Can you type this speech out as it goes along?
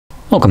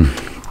Welcome.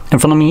 In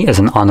front of me is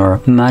an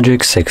Honor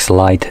Magic 6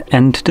 Lite,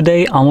 and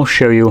today I will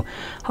show you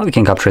how you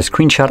can capture a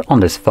screenshot on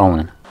this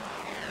phone.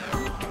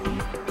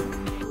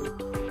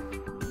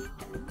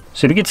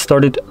 So to get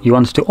started, you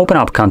want to open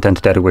up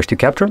content that you wish to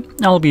capture.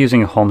 I'll be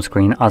using a home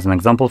screen as an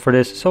example for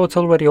this, so it's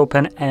already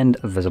open and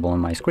visible on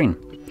my screen.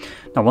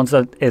 Now once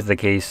that is the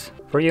case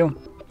for you,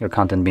 your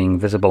content being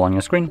visible on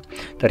your screen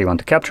that you want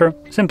to capture,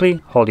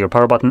 simply hold your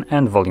power button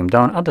and volume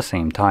down at the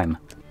same time.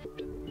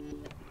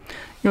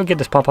 You'll get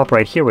this pop-up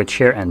right here with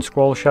share and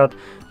scroll shot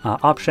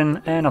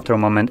option, and after a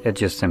moment it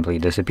just simply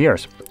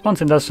disappears. Once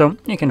it does so,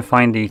 you can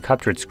find the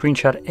captured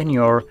screenshot in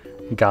your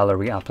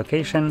gallery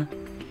application.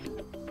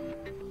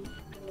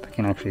 If I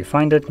can actually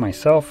find it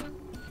myself.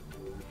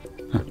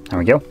 There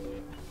we go.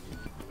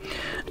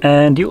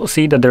 And you will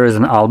see that there is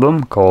an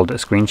album called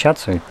Screenshots,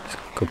 so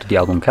go to the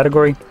album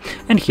category,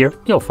 and here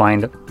you'll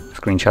find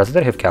screenshots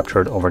that I have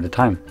captured over the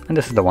time, and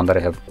this is the one that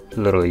I have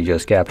literally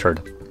just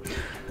captured.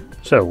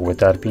 So with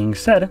that being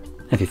said,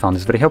 if you found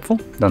this very helpful,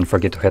 don't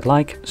forget to hit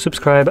like,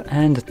 subscribe,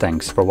 and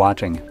thanks for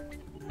watching.